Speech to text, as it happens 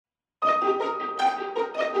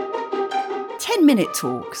10-Minute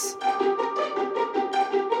Talks,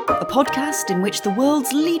 a podcast in which the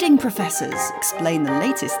world's leading professors explain the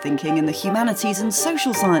latest thinking in the humanities and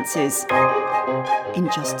social sciences in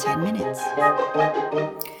just 10 minutes.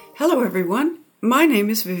 Hello everyone, my name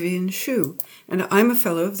is Vivian Hsu, and I'm a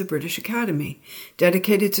Fellow of the British Academy,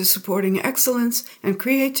 dedicated to supporting excellence and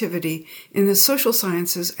creativity in the social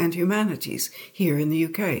sciences and humanities here in the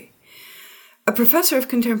UK. A professor of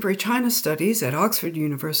contemporary China studies at Oxford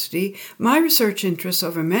University, my research interests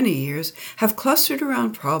over many years have clustered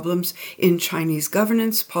around problems in Chinese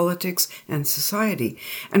governance, politics, and society.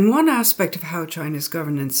 And one aspect of how China's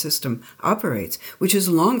governance system operates, which has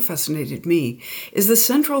long fascinated me, is the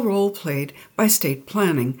central role played by state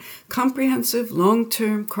planning, comprehensive,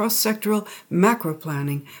 long-term, cross-sectoral macro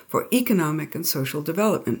planning for economic and social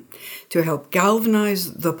development, to help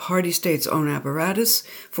galvanize the party state's own apparatus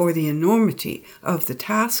for the enormity of the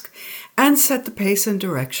task and set the pace and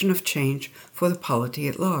direction of change for the polity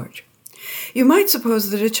at large. You might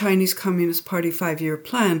suppose that a Chinese Communist Party 5-year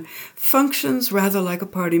plan functions rather like a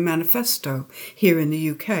party manifesto here in the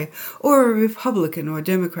UK or a Republican or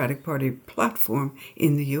Democratic Party platform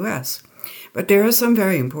in the US. But there are some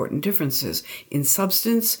very important differences in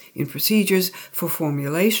substance, in procedures for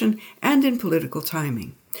formulation, and in political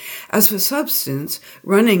timing. As for substance,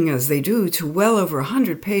 running as they do to well over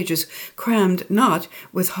 100 pages, crammed not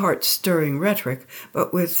with heart-stirring rhetoric,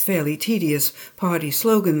 but with fairly tedious party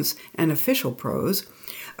slogans and official prose,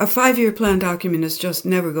 a 5-year plan document is just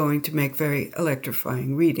never going to make very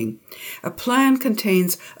electrifying reading. A plan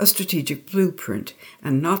contains a strategic blueprint,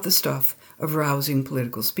 and not the stuff of rousing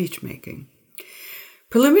political speech-making.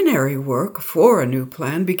 Preliminary work for a new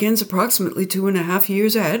plan begins approximately 2.5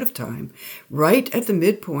 years ahead of time, right at the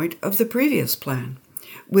midpoint of the previous plan,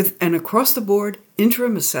 with an across-the-board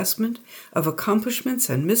interim assessment of accomplishments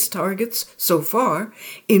and missed targets so far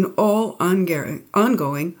in all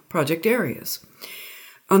ongoing project areas.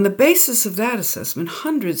 On the basis of that assessment,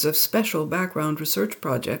 hundreds of special background research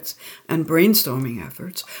projects and brainstorming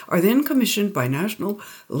efforts are then commissioned by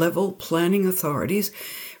national-level planning authorities,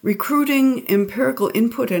 recruiting empirical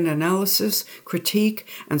input and analysis, critique,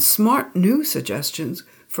 and smart new suggestions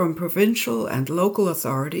from provincial and local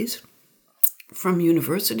authorities, from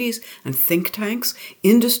universities and think tanks,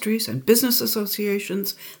 industries and business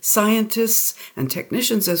associations, scientists and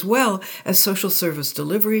technicians, as well as social service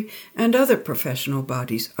delivery and other professional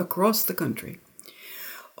bodies across the country.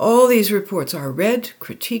 All these reports are read,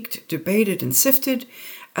 critiqued, debated, and sifted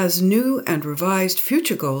as new and revised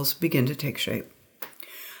future goals begin to take shape.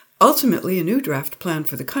 Ultimately, a new draft plan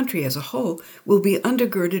for the country as a whole will be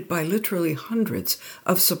undergirded by literally hundreds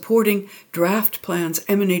of supporting draft plans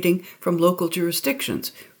emanating from local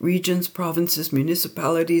jurisdictions, regions, provinces,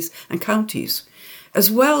 municipalities, and counties, as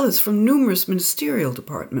well as from numerous ministerial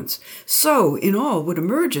departments. So, in all, what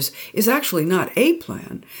emerges is actually not a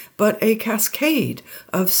plan, but a cascade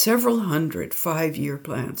of several hundred 5-year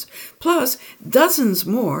plans, plus dozens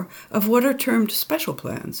more of what are termed special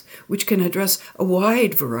plans, which can address a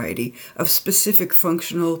wide variety of specific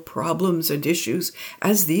functional problems and issues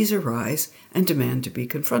as these arise and demand to be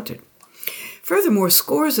confronted. Furthermore,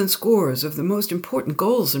 scores and scores of the most important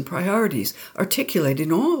goals and priorities articulated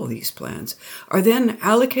in all these plans are then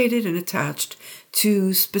allocated and attached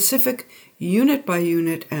to specific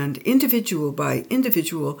unit-by-unit and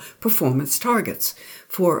individual-by-individual performance targets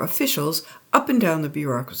for officials up and down the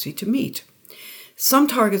bureaucracy to meet. Some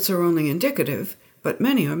targets are only indicative, but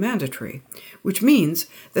many are mandatory, which means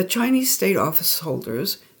that Chinese state office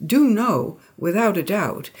holders do know, without a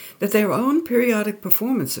doubt, that their own periodic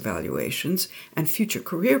performance evaluations and future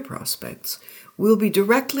career prospects will be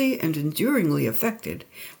directly and enduringly affected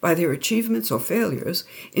by their achievements or failures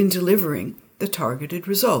in delivering the targeted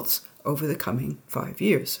results over the coming 5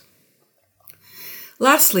 years.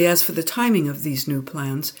 Lastly, as for the timing of these new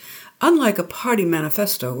plans, unlike a party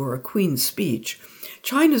manifesto or a Queen's speech,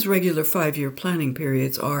 China's regular 5-year planning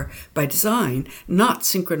periods are, by design, not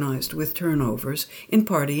synchronized with turnovers in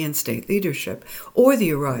party and state leadership or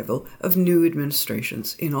the arrival of new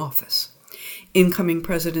administrations in office. Incoming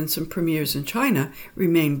presidents and premiers in China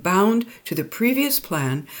remain bound to the previous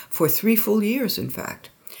plan for 3 full years, in fact.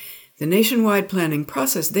 The nationwide planning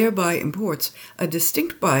process thereby imports a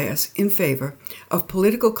distinct bias in favor of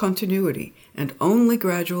political continuity and only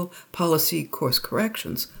gradual policy course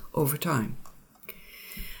corrections over time.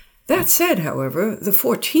 That said, however, the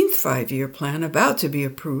 14th 5-year plan about to be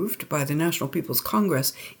approved by the National People's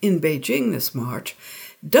Congress in Beijing this March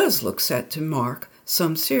does look set to mark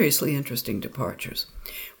some seriously interesting departures.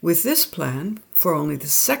 With this plan, for only the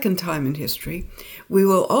second time in history, we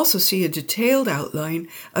will also see a detailed outline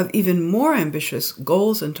of even more ambitious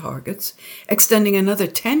goals and targets, extending another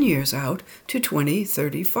 10 years out to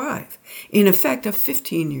 2035, in effect a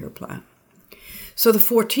 15-year plan. So the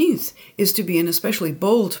 14th is to be an especially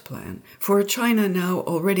bold plan for a China now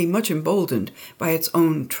already much emboldened by its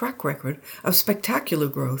own track record of spectacular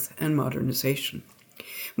growth and modernization.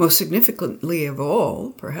 Most significantly of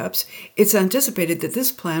all, perhaps, it's anticipated that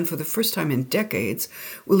this plan, for the first time in decades,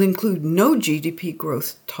 will include no GDP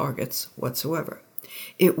growth targets whatsoever.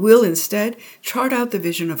 It will instead chart out the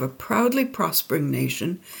vision of a proudly prospering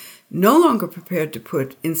nation, no longer prepared to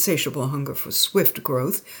put insatiable hunger for swift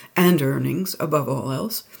growth and earnings above all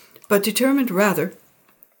else, but determined rather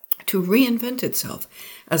to reinvent itself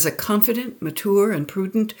as a confident, mature, and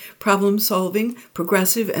prudent, problem-solving,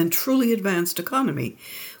 progressive, and truly advanced economy,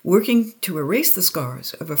 working to erase the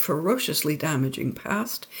scars of a ferociously damaging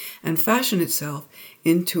past and fashion itself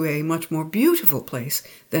into a much more beautiful place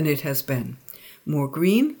than it has been. More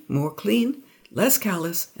green, more clean, less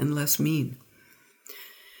callous, and less mean.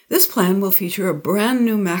 This plan will feature a brand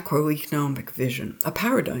new macroeconomic vision, a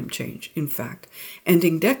paradigm change, in fact,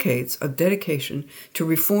 ending decades of dedication to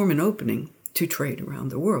reform and opening to trade around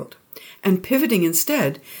the world, and pivoting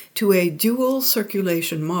instead to a dual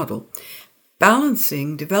circulation model,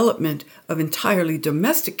 balancing development of entirely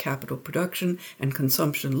domestic capital production and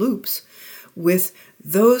consumption loops with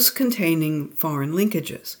those containing foreign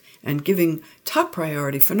linkages, and giving top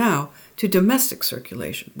priority for now to domestic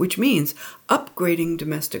circulation, which means upgrading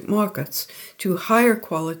domestic markets to higher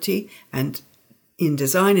quality and in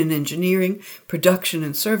design and engineering, production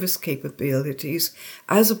and service capabilities,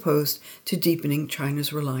 as opposed to deepening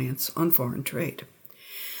China's reliance on foreign trade.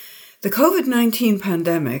 The COVID-19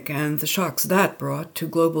 pandemic and the shocks that brought to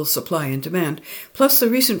global supply and demand, plus the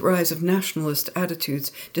recent rise of nationalist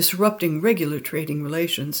attitudes disrupting regular trading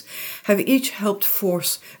relations, have each helped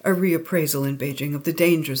force a reappraisal in Beijing of the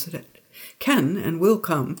dangers that can and will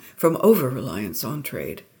come from over-reliance on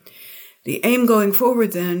trade. The aim going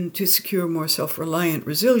forward, then, to secure more self-reliant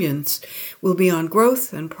resilience will be on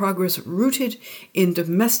growth and progress rooted in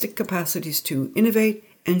domestic capacities to innovate,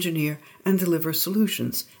 engineer, and deliver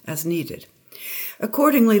solutions as needed.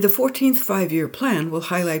 Accordingly, the 14th five-year plan will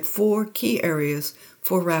highlight 4 key areas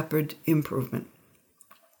for rapid improvement.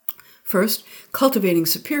 First, cultivating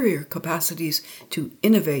superior capacities to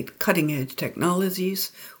innovate cutting-edge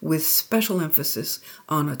technologies with special emphasis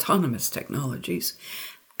on autonomous technologies,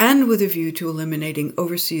 and with a view to eliminating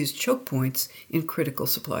overseas choke points in critical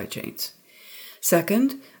supply chains.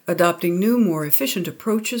 Second, adopting new, more efficient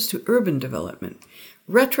approaches to urban development,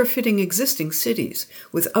 retrofitting existing cities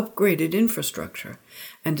with upgraded infrastructure,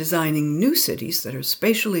 and designing new cities that are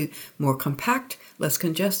spatially more compact, less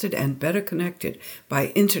congested, and better connected by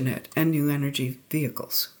internet and new energy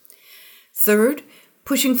vehicles. Third,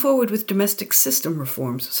 pushing forward with domestic system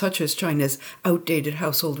reforms, such as China's outdated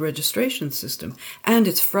household registration system and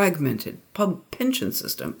its fragmented pension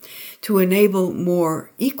system, to enable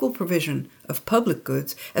more equal provision of public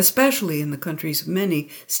goods, especially in the country's many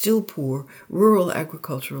still poor rural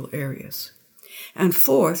agricultural areas. And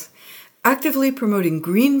fourth, actively promoting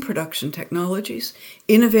green production technologies,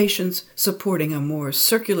 innovations supporting a more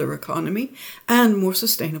circular economy, and more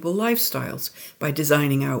sustainable lifestyles by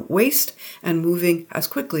designing out waste and moving as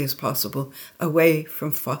quickly as possible away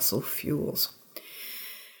from fossil fuels.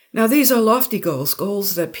 Now, these are lofty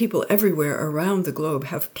goals that people everywhere around the globe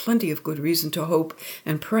have plenty of good reason to hope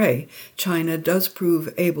and pray China does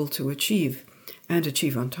prove able to achieve, and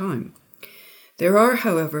achieve on time. There are,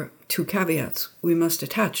 however, 2 caveats we must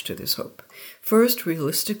attach to this hope. First,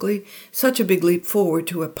 realistically, such a big leap forward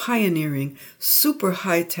to a pioneering, super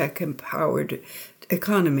high-tech empowered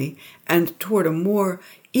economy and toward a more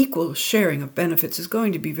equal sharing of benefits is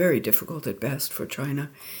going to be very difficult at best for China,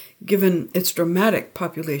 given its dramatic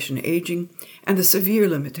population aging and the severe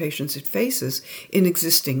limitations it faces in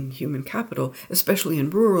existing human capital, especially in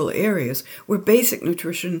rural areas where basic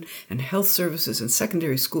nutrition and health services and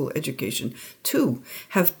secondary school education, too,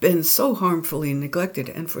 have been so harmfully neglected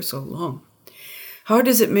and for so long. Hard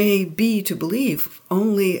as it may be to believe,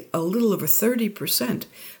 only a little over 30%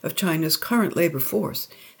 of China's current labor force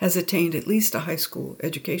has attained at least a high school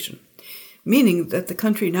education, meaning that the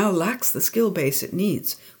country now lacks the skill base it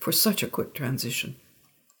needs for such a quick transition.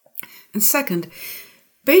 And second,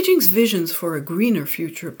 Beijing's visions for a greener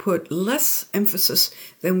future put less emphasis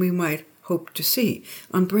than we might hope to see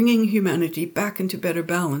on bringing humanity back into better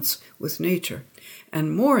balance with nature,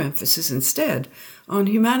 and more emphasis instead on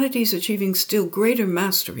humanity's achieving still greater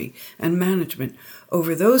mastery and management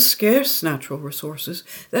over those scarce natural resources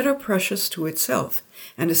that are precious to itself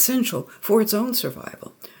and essential for its own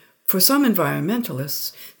survival. For some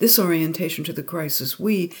environmentalists, this orientation to the crisis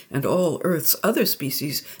we and all Earth's other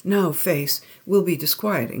species now face will be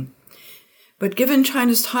disquieting. But given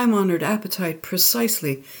China's time-honored appetite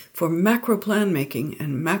precisely for macro plan making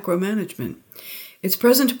and macro management, its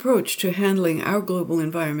present approach to handling our global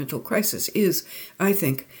environmental crisis is, I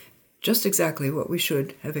think, just exactly what we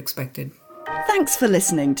should have expected. Thanks for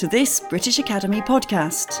listening to this British Academy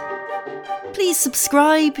podcast. Please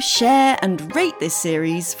subscribe, share, and rate this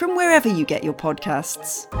series from wherever you get your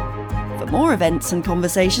podcasts. For more events and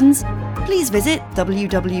conversations, please visit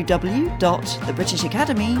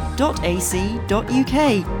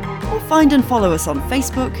www.thebritishacademy.ac.uk or find and follow us on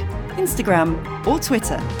Facebook, Instagram, or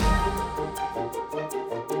Twitter.